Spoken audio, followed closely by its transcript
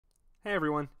Hey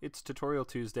everyone, it's Tutorial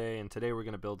Tuesday, and today we're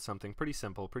going to build something pretty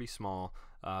simple, pretty small,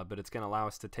 but it's going to allow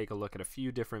us to take a look at a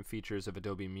few different features of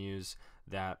Adobe Muse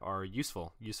that are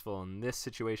useful in this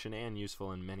situation and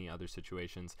useful in many other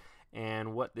situations.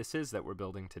 And what this is that we're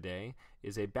building today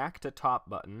is a back to top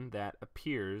button that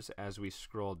appears as we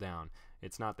scroll down.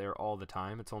 It's not there all the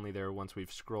time, it's only there once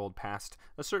we've scrolled past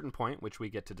a certain point, which we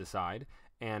get to decide,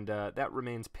 and that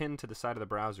remains pinned to the side of the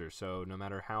browser. So no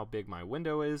matter how big my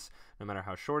window is, no matter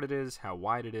how short it is, how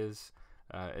wide it is,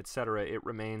 etc., it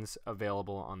remains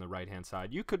available on the right hand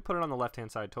side. You could put it on the left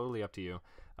hand side, totally up to you,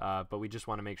 but we just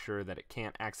want to make sure that it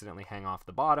can't accidentally hang off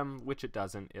the bottom, which it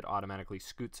doesn't. It automatically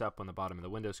scoots up when the bottom of the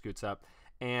window scoots up,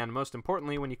 and most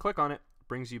importantly, when you click on it,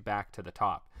 brings you back to the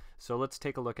top. So let's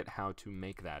take a look at how to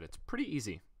make that. It's pretty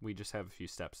easy. We just have a few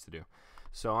steps to do.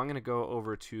 So I'm going to go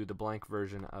over to the blank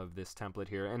version of this template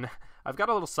here, and I've got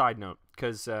a little side note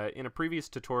because in a previous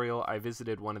tutorial I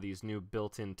visited one of these new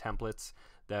built-in templates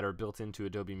that are built into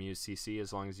Adobe Muse CC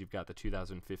as long as you've got the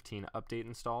 2015 update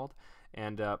installed,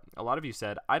 and a lot of you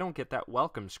said I don't get that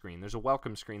welcome screen. There's a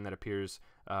welcome screen that appears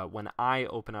when I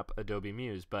open up Adobe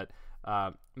Muse, but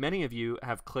many of you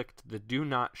have clicked the do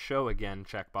not show again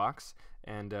checkbox,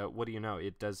 and what do you know,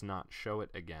 it does not show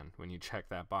it again when you check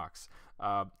that box.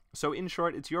 So in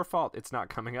short, it's your fault it's not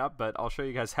coming up, but I'll show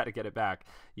you guys how to get it back.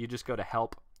 You just go to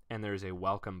Help, and there's a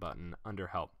Welcome button under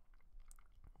Help.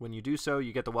 When you do so,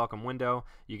 you get the welcome window,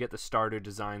 you get the starter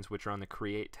designs, which are on the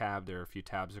Create tab. There are a few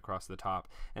tabs across the top,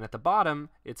 and at the bottom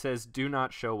it says do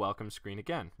not show welcome screen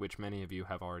again, which many of you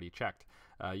have already checked.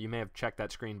 You may have checked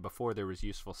that screen before there was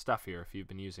useful stuff here if you've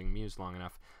been using Muse long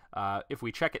enough. If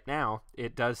we check it now,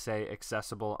 it does say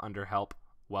accessible under Help,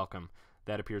 Welcome.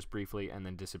 That appears briefly and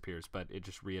then disappears, but it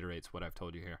just reiterates what I've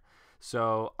told you here.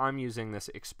 So I'm using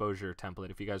this exposure template.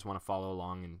 If you guys want to follow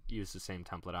along and use the same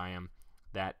template I am,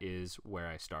 that is where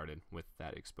I started with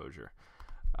that exposure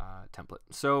template.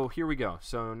 So here we go.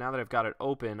 So now that I've got it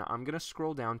open, I'm going to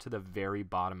scroll down to the very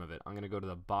bottom of it. I'm going to go to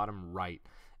the bottom right,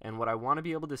 and what I want to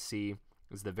be able to see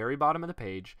is the very bottom of the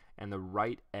page and the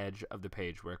right edge of the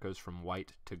page where it goes from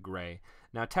white to gray.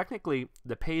 Now technically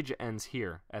the page ends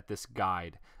here at this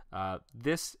guide.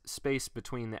 This space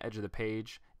between the edge of the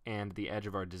page and the edge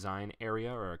of our design area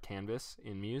or our canvas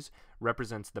in Muse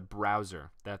represents the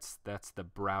browser. That's the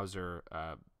browser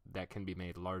that can be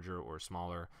made larger or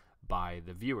smaller by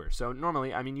the viewer. So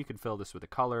normally, I mean, you can fill this with a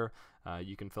color,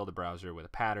 you can fill the browser with a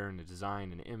pattern, a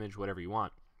design, an image, whatever you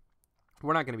want.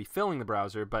 We're not going to be filling the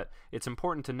browser, but it's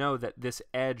important to know that this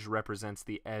edge represents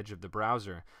the edge of the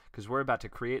browser because we're about to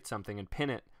create something and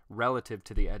pin it relative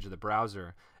to the edge of the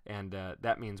browser, and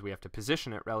that means we have to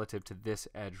position it relative to this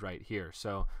edge right here.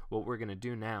 So what we're going to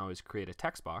do now is create a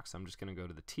text box. I'm just going to go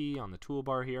to the T on the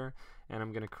toolbar here, and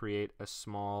I'm going to create a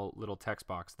small little text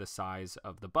box the size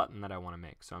of the button that I want to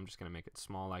make. So I'm just going to make it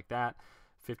small like that,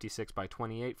 56 by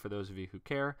 28 for those of you who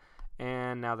care.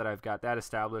 And now that I've got that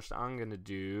established, I'm going to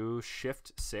do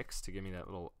Shift 6 to give me that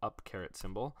little up caret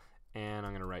symbol, and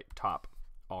I'm going to write top,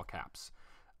 all caps.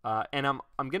 And I'm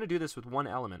going to do this with one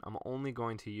element. I'm only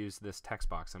going to use this text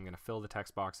box. I'm going to fill the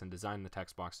text box and design the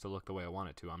text box to look the way I want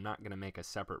it to. I'm not going to make a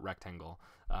separate rectangle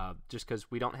just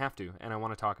because we don't have to. And I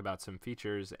want to talk about some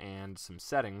features and some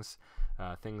settings,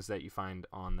 things that you find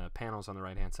on the panels on the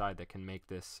right hand side that can make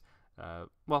this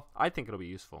well, I think it'll be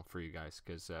useful for you guys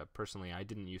because personally I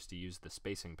didn't used to use the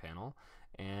spacing panel,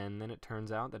 and then it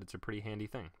turns out that it's a pretty handy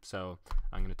thing. So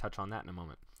I'm going to touch on that in a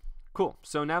moment. Cool.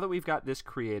 So now that we've got this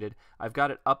created, I've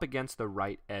got it up against the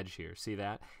right edge here. See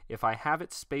that? If I have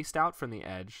it spaced out from the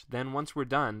edge, then once we're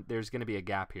done, there's going to be a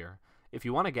gap here. If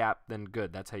you want a gap, then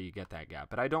good, that's how you get that gap.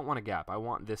 But I don't want a gap. I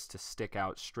want this to stick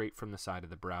out straight from the side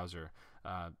of the browser,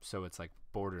 so it's like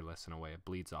borderless in a way. It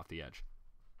bleeds off the edge.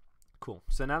 Cool.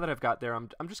 So now that I've got there, I'm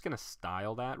just going to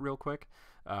style that real quick.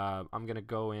 I'm going to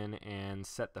go in and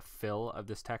set the fill of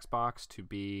this text box to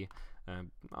be,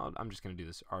 I'm just going to do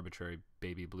this arbitrary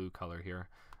baby blue color here,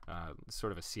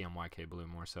 sort of a CMYK blue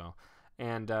more so.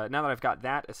 And now that I've got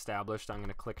that established, I'm going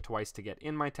to click twice to get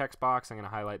in my text box. I'm going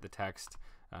to highlight the text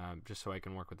just so I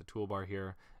can work with the toolbar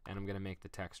here, and I'm going to make the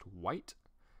text white.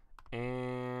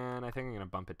 And I think I'm going to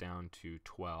bump it down to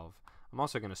 12. I'm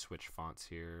also going to switch fonts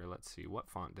here. Let's see, what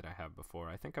font did I have before?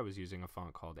 I think I was using a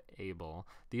font called Able.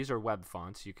 These are web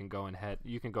fonts. You can go ahead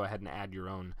and add your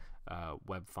own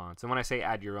web fonts. And when I say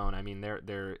add your own, I mean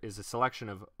there is a selection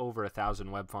of over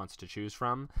 1,000 web fonts to choose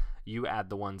from. You add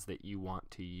the ones that you want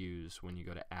to use when you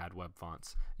go to add web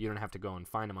fonts. You don't have to go and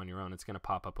find them on your own. It's going to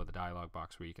pop up with a dialog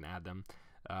box where you can add them.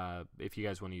 If you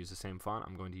guys want to use the same font,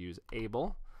 I'm going to use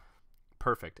Able.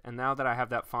 Perfect. And now that I have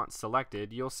that font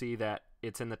selected, you'll see that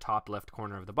it's in the top left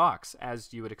corner of the box,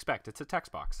 as you would expect. It's a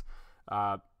text box.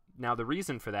 Now the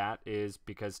reason for that is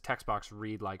because text box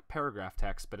read like paragraph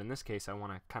text, but in this case I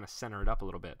want to kind of center it up a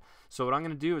little bit. So what I'm going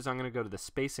to do is I'm going to go to the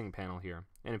spacing panel here.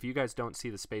 And if you guys don't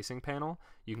see the spacing panel,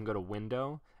 you can go to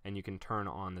Window and you can turn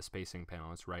on the spacing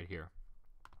panel. It's right here.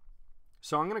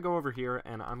 So I'm going to go over here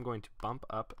and I'm going to bump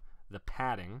up the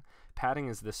padding. Padding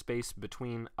is the space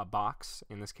between a box,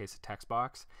 in this case a text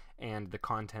box, and the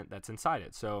content that's inside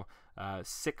it. So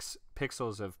 6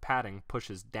 pixels of padding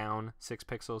pushes down 6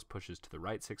 pixels, pushes to the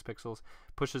right 6 pixels,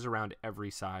 pushes around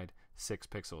every side 6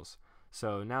 pixels.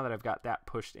 So now that I've got that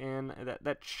pushed in,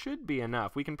 that should be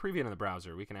enough. We can preview it in the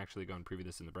browser. We can actually go and preview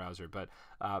this in the browser, but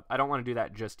I don't want to do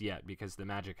that just yet because the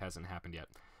magic hasn't happened yet.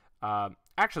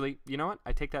 Actually, you know what?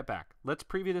 I take that back. Let's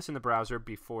preview this in the browser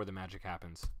before the magic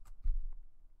happens.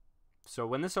 So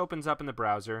when this opens up in the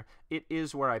browser, it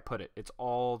is where I put it. It's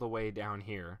all the way down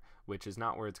here, which is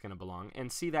not where it's going to belong.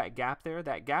 And see that gap there?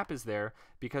 That gap is there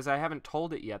because I haven't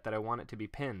told it yet that I want it to be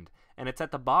pinned. And it's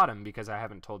at the bottom because I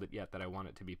haven't told it yet that I want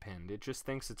it to be pinned. It just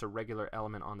thinks it's a regular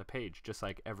element on the page, just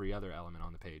like every other element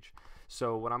on the page.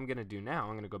 So what I'm going to do now,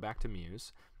 I'm going to go back to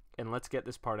Muse, and let's get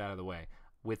this part out of the way.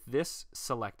 With this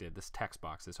selected, this text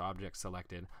box, this object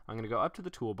selected, I'm going to go up to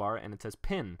the toolbar and it says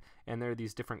pin, and there are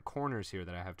these different corners here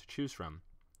that I have to choose from.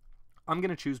 I'm going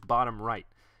to choose bottom right,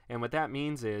 and what that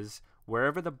means is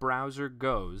wherever the browser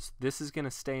goes, this is going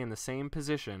to stay in the same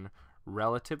position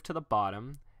relative to the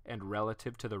bottom and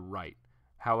relative to the right.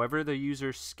 However the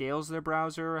user scales their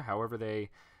browser, whatever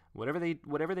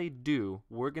they do,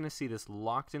 we're going to see this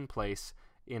locked in place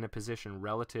in a position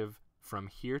relative from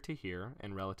here to here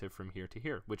and relative from here to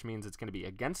here, which means it's going to be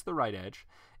against the right edge,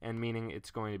 and meaning it's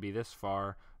going to be this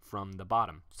far from the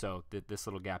bottom. So this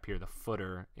little gap here, the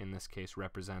footer in this case,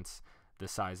 represents the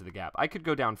size of the gap. I could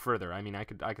go down further. I mean, I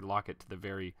could lock it to the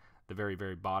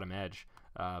very bottom edge,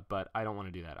 but I don't want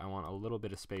to do that. I want a little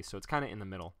bit of space, so it's kind of in the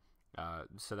middle,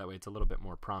 so that way it's a little bit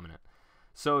more prominent.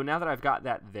 So now that I've got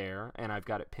that there and I've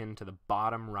got it pinned to the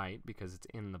bottom right because it's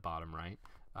in the bottom right,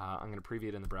 I'm going to preview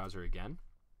it in the browser again.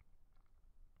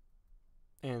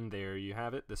 And there you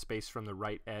have it. The space from the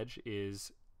right edge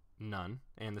is none,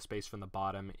 and the space from the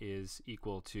bottom is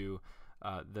equal to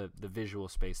the visual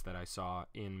space that I saw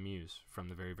in Muse from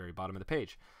the very bottom of the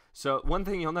page. So one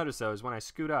thing you'll notice though is when I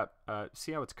scoot up,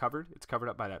 see how it's covered? It's covered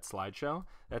up by that slideshow.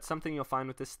 That's something you'll find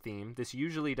with this theme. This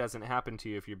usually doesn't happen to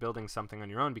you if you're building something on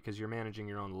your own because you're managing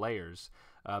your own layers.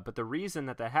 But the reason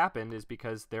that happened is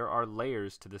because there are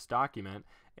layers to this document,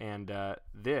 and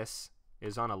this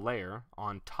is on a layer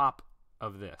on top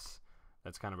of this.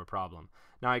 That's kind of a problem.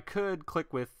 Now I could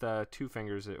click with 2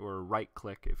 fingers or right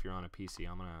click if you're on a PC.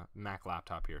 I'm on a Mac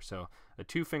laptop here. So a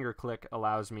 2-finger click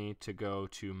allows me to go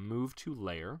to move to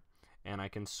layer, and I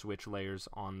can switch layers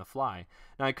on the fly.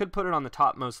 Now I could put it on the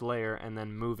topmost layer and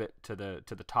then move it to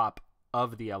the top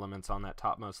of the elements on that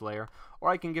topmost layer, or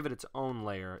I can give it its own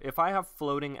layer. If I have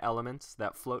floating elements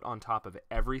that float on top of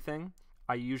everything,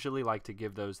 I usually like to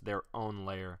give those their own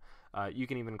layer. You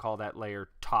can even call that layer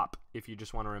top if you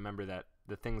just want to remember that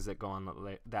the things that go on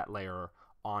that layer are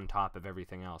on top of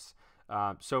everything else.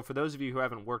 So for those of you who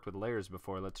haven't worked with layers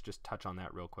before, let's just touch on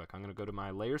that real quick. I'm going to go to my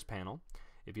layers panel.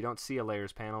 If you don't see a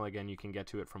layers panel, again, you can get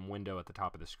to it from window at the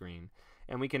top of the screen.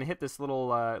 And we can hit this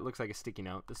little, it looks like a sticky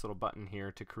note, this little button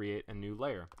here to create a new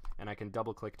layer. And I can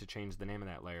double click to change the name of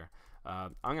that layer.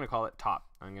 I'm going to call it top.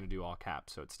 I'm going to do all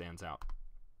caps so it stands out.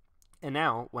 And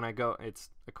now, when I go, it's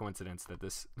a coincidence that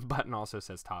this button also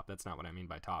says top. That's not what I mean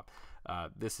by top.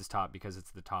 This is top because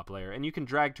it's the top layer. And you can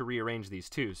drag to rearrange these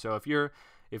too. So if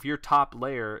your top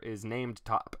layer is named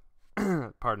top,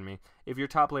 pardon me, if your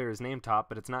top layer is named top,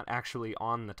 but it's not actually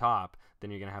on the top,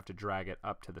 then you're going to have to drag it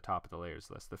up to the top of the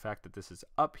layers list. The fact that this is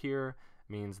up here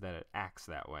means that it acts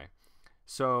that way.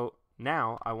 So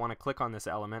now I want to click on this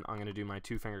element. I'm going to do my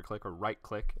 2-finger click or right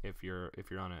click if you're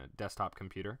on a desktop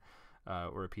computer.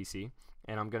 Or a PC,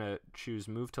 and I'm going to choose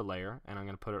move to layer, and I'm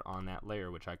going to put it on that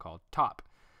layer which I call top.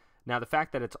 Now the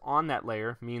fact that it's on that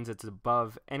layer means it's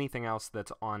above anything else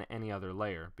that's on any other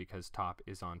layer because top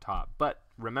is on top. But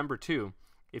remember too,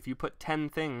 if you put 10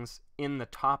 things in the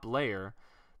top layer,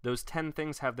 those 10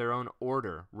 things have their own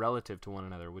order relative to one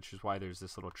another, which is why there's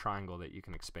this little triangle that you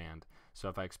can expand. So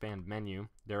if I expand menu,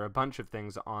 there are a bunch of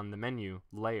things on the menu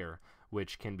layer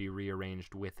which can be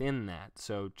rearranged within that.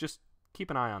 So just keep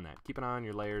an eye on that. Keep an eye on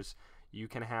your layers. You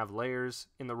can have layers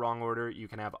in the wrong order. You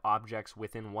can have objects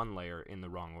within one layer in the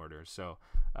wrong order. So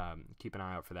keep an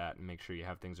eye out for that and make sure you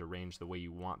have things arranged the way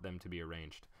you want them to be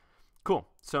arranged. Cool.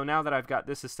 So now that I've got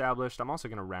this established, I'm also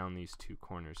going to round these 2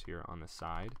 corners here on the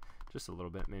side just a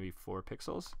little bit, maybe 4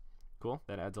 pixels. Cool.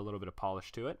 That adds a little bit of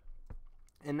polish to it.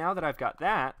 And now that I've got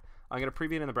that, I'm going to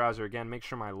preview it in the browser again, make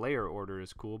sure my layer order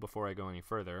is cool before I go any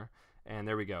further. And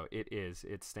there we go. It is.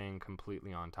 It's staying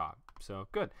completely on top. So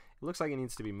good. It looks like it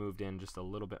needs to be moved in just a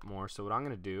little bit more. So what I'm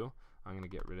going to do, I'm going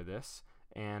to get rid of this.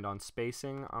 And on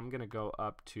spacing, I'm going to go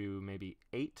up to maybe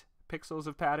 8 pixels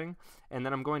of padding. And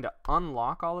then I'm going to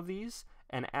unlock all of these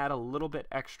and add a little bit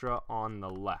extra on the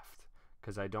left,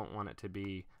 because I don't want it to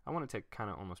be, I want it to kind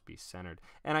of almost be centered.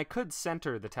 And I could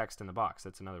center the text in the box.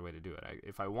 That's another way to do it.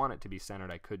 If I want it to be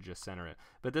centered, I could just center it.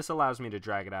 But this allows me to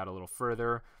drag it out a little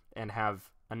further and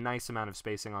have a nice amount of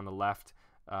spacing on the left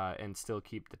and still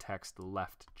keep the text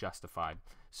left justified.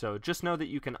 So just know that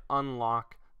you can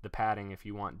unlock the padding if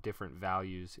you want different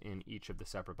values in each of the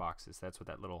separate boxes. That's what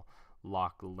that little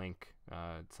lock link,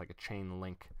 it's like a chain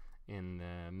link in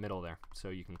the middle there. So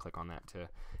you can click on that to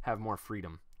have more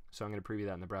freedom. So I'm going to preview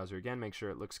that in the browser again, make sure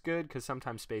it looks good, because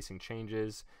sometimes spacing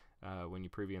changes when you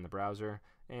preview in the browser,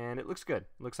 and it looks good.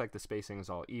 It looks like the spacing is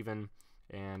all even,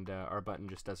 and our button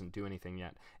just doesn't do anything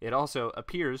yet. It also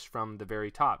appears from the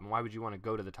very top, and why would you want to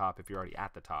go to the top if you're already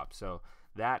at the top? So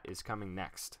that is coming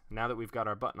next. Now that we've got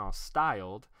our button all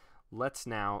styled, let's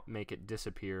now make it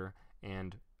disappear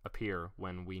and appear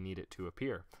when we need it to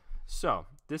appear. So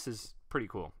this is pretty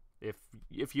cool.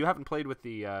 If you haven't played with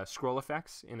the scroll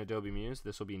effects in Adobe Muse,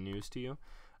 this will be news to you.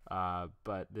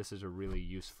 But this is a really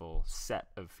useful set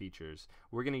of features.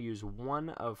 We're going to use one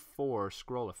of 4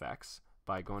 scroll effects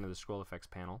by going to the scroll effects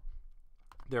panel.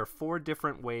 There are 4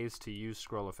 different ways to use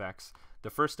scroll effects, the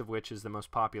first of which is the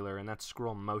most popular, and that's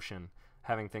scroll motion,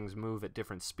 having things move at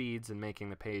different speeds and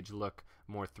making the page look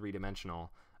more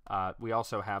three-dimensional. We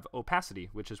also have opacity,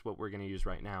 which is what we're going to use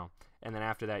right now. And then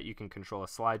after that, you can control a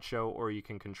slideshow, or you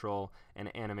can control an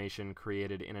animation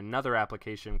created in another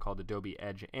application called Adobe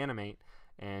Edge Animate,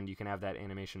 and you can have that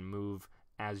animation move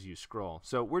as you scroll.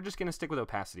 So we're just going to stick with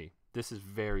opacity. This is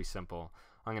very simple.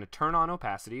 I'm going to turn on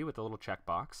opacity with a little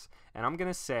checkbox, and I'm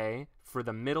going to say for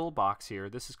the middle box here,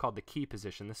 this is called the key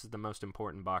position. This is the most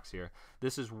important box here.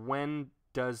 This is when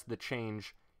does the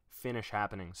change finish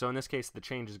happening. So in this case, the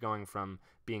change is going from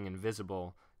being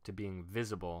invisible to being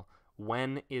visible.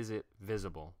 When is it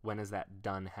visible? When is that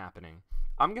done happening?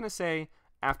 I'm going to say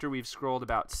after we've scrolled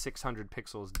about 600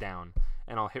 pixels down,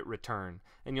 and I'll hit return.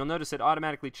 And you'll notice it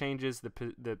automatically changes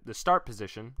the start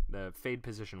position, the fade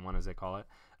position 1 as they call it,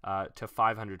 to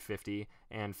 550,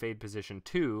 and fade position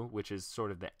 2, which is sort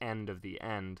of the end of the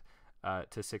end,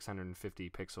 to 650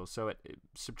 pixels. So it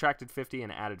subtracted 50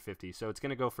 and added 50. So it's going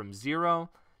to go from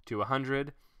 0 to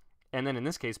 100, and then in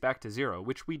this case back to 0,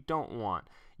 which we don't want.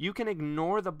 You can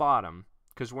ignore the bottom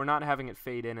because we're not having it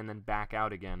fade in and then back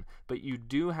out again, but you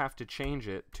do have to change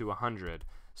it to 100.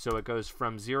 So it goes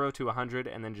from 0 to 100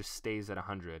 and then just stays at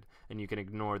 100, and you can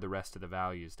ignore the rest of the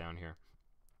values down here.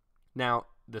 Now,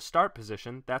 the start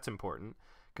position, that's important,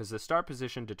 because the start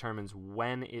position determines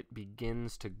when it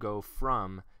begins to go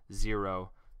from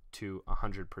 0 to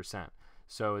 100%.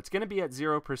 So it's going to be at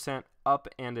 0% up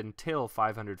and until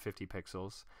 550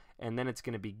 pixels, and then it's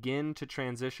going to begin to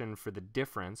transition for the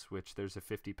difference, which there's a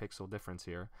 50 pixel difference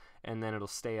here, and then it'll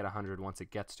stay at 100 once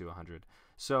it gets to 100.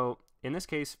 So in this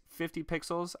case, 50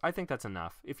 pixels, I think that's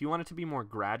enough. If you want it to be more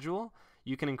gradual,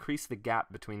 you can increase the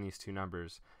gap between these two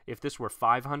numbers. If this were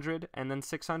 500 and then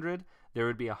 600, there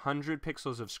would be 100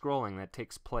 pixels of scrolling that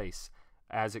takes place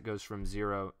as it goes from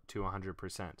 0 to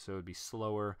 100%. So it would be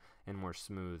slower and more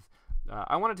smooth.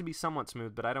 I want it to be somewhat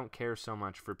smooth, but I don't care so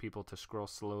much for people to scroll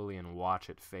slowly and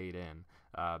watch it fade in.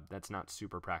 That's not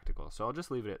super practical. So I'll just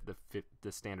leave it at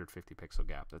the standard 50 pixel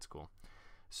gap. That's cool.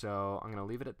 So I'm going to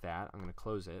leave it at that. I'm going to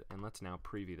close it, and let's now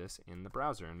preview this in the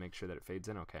browser and make sure that it fades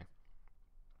in okay.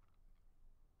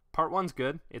 Part 1's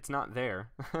good. It's not there,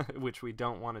 which we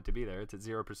don't want it to be there. It's at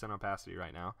 0% opacity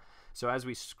right now. So as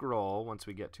we scroll, once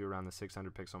we get to around the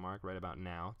 600 pixel mark, right about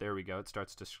now, there we go. It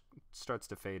starts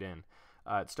to fade in.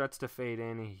 It starts to fade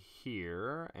in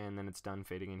here, and then it's done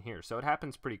fading in here. So it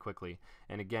happens pretty quickly.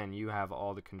 And again, you have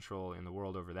all the control in the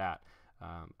world over that.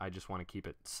 I just want to keep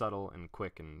it subtle and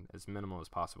quick and as minimal as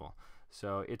possible.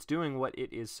 So it's doing what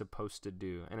it is supposed to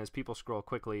do. And as people scroll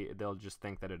quickly, they'll just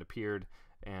think that it appeared,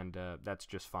 and that's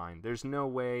just fine. There's no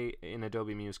way in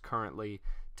Adobe Muse currently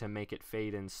to make it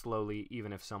fade in slowly,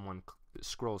 even if someone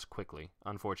scrolls quickly,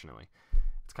 unfortunately.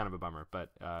 It's kind of a bummer,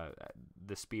 but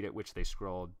the speed at which they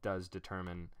scroll does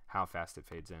determine how fast it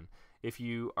fades in. If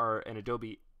you are an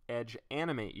Adobe Edge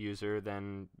Animate user,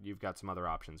 then you've got some other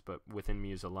options, but within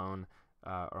Muse alone,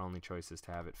 our only choice is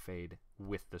to have it fade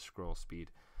with the scroll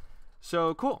speed.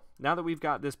 So cool. Now that we've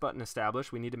got this button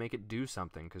established, we need to make it do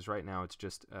something, because right now it's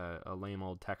just a lame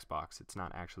old text box. It's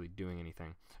not actually doing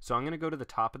anything. So I'm going to go to the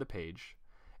top of the page,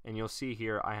 and you'll see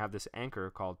here I have this anchor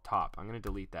called top. I'm going to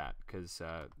delete that because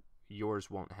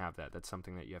yours won't have that. That's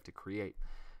something that you have to create.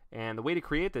 And the way to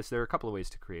create this, there are a couple of ways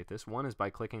to create this. One is by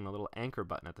clicking the little anchor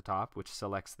button at the top, which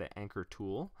selects the anchor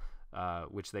tool,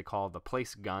 which they call the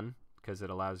place gun, because it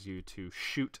allows you to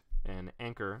shoot an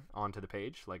anchor onto the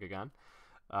page like a gun.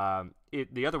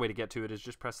 The other way to get to it is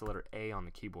just press the letter A on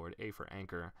the keyboard, A for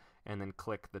anchor, and then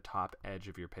click the top edge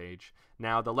of your page.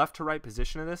 Now, the left to right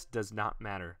position of this does not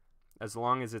matter. As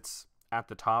long as it's at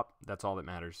the top, that's all that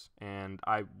matters. And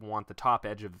I want the top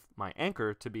edge of my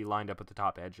anchor to be lined up with the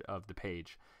top edge of the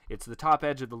page. It's the top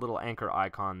edge of the little anchor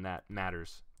icon that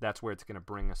matters. That's where it's going to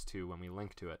bring us to when we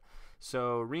link to it.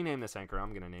 So rename this anchor.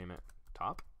 I'm going to name it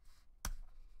top.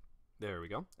 There we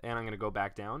go. And I'm going to go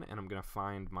back down and I'm going to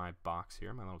find my box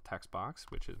here, my little text box,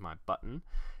 which is my button.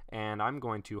 And I'm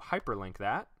going to hyperlink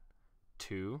that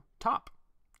to top.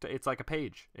 It's like a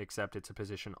page, except it's a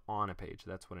position on a page.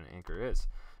 That's what an anchor is.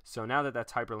 So now that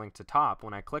that's hyperlinked to top,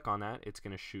 when I click on that, it's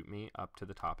going to shoot me up to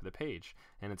the top of the page.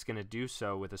 And it's going to do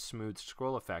so with a smooth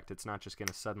scroll effect. It's not just going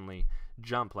to suddenly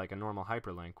jump like a normal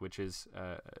hyperlink, which is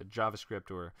a JavaScript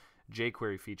or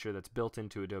jQuery feature that's built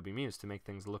into Adobe Muse to make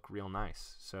things look real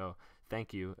nice. So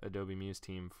thank you, Adobe Muse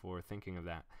team, for thinking of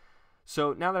that.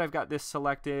 So now that I've got this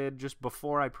selected, just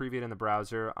before I preview it in the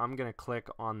browser, I'm going to click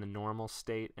on the normal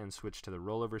state and switch to the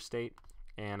rollover state.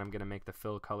 And I'm going to make the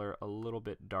fill color a little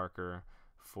bit darker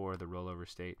for the rollover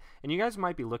state. And you guys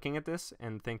might be looking at this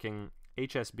and thinking,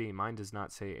 HSB, mine does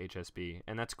not say HSB.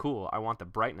 And that's cool. I want the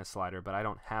brightness slider, but I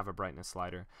don't have a brightness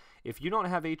slider. If you don't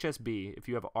have HSB, if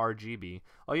you have RGB,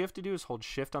 all you have to do is hold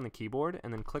Shift on the keyboard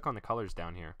and then click on the colors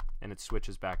down here. And it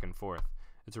switches back and forth.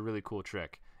 It's a really cool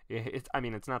trick. I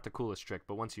mean, it's not the coolest trick,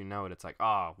 but once you know it, it's like,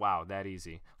 oh, wow, that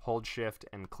easy. Hold Shift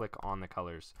and click on the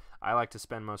colors. I like to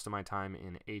spend most of my time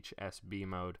in HSB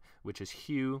mode, which is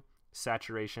hue,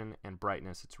 saturation, and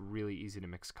brightness. It's really easy to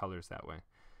mix colors that way.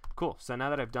 Cool. So now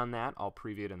that I've done that, I'll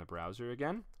preview it in the browser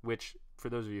again, which, for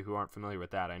those of you who aren't familiar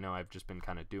with that, I know I've just been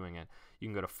kind of doing it. You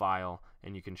can go to File,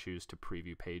 and you can choose to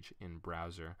preview page in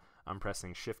browser. I'm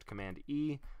pressing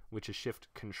Shift-Command-E, which is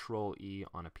Shift-Control-E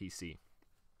on a PC.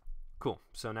 Cool.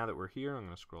 So now that we're here, I'm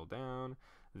going to scroll down.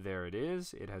 There it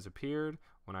is. It has appeared.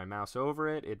 When I mouse over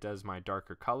it, it does my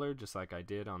darker color, just like I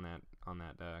did on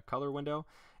that color window.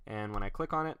 And when I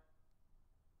click on it,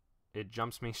 it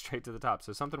jumps me straight to the top.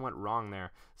 So something went wrong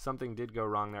there. Something did go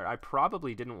wrong there. I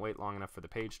probably didn't wait long enough for the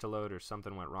page to load, or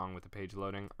something went wrong with the page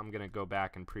loading. I'm going to go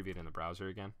back and preview it in the browser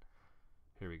again.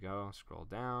 Here we go. Scroll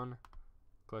down.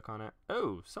 Click on it.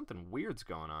 Oh, something weird's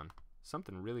going on.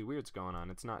 Something really weird's going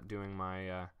on. It's not doing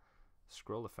my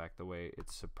scroll effect the way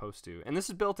it's supposed to. And this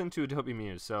is built into Adobe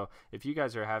Muse, so if you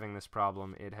guys are having this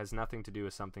problem, it has nothing to do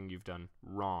with something you've done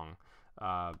wrong.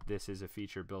 This is a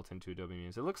feature built into Adobe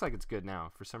Muse. It looks like it's good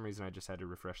now. For some reason, I just had to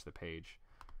refresh the page.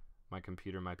 My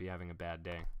computer might be having a bad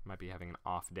day. Might be having an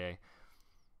off day.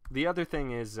 The other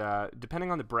thing is,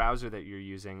 depending on the browser that you're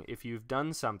using, if you've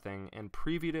done something and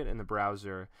previewed it in the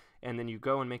browser, and then you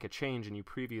go and make a change and you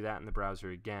preview that in the browser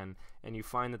again, and you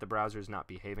find that the browser is not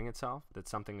behaving itself, that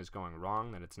something is going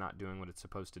wrong, that it's not doing what it's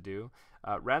supposed to do,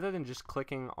 rather than just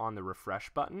clicking on the refresh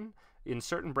button, in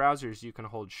certain browsers you can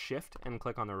hold Shift and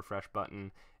click on the refresh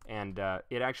button, and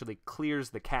it actually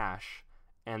clears the cache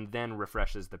and then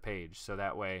refreshes the page. So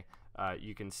that way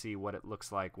you can see what it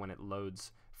looks like when it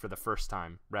loads for the first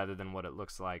time, rather than what it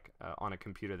looks like on a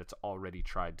computer that's already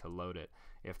tried to load it,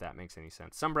 if that makes any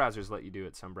sense. Some browsers let you do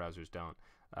it, some browsers don't.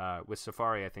 With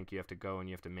Safari, I think you have to go and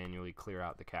you have to manually clear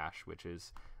out the cache, which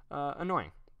is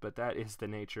annoying, but that is the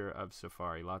nature of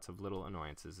Safari. Lots of little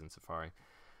annoyances in Safari.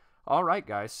 All right,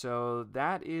 guys, so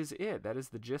that is it. That is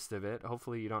the gist of it.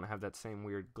 Hopefully you don't have that same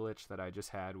weird glitch that I just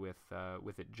had with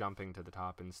it jumping to the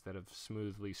top instead of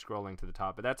smoothly scrolling to the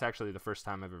top. But that's actually the first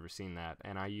time I've ever seen that,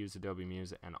 and I use Adobe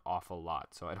Muse an awful lot,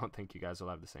 so I don't think you guys will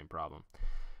have the same problem.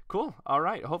 Cool. All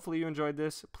right, hopefully you enjoyed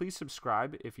this. Please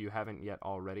subscribe if you haven't yet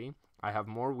already. I have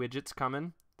more widgets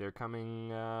coming. They're coming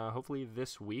hopefully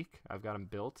this week. I've got them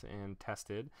built and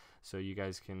tested, so you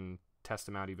guys can test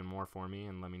them out even more for me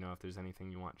and let me know if there's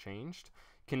anything you want changed.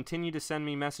 Continue to send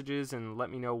me messages and let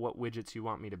me know what widgets you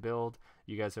want me to build.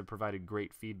 You guys have provided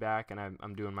great feedback, and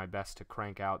I'm doing my best to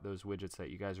crank out those widgets that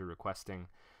you guys are requesting.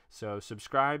 So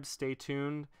subscribe, stay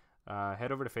tuned.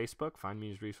 Head over to Facebook, find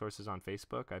Muse Resources on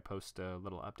Facebook. I post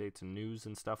little updates and news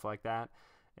and stuff like that.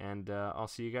 And I'll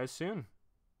see you guys soon.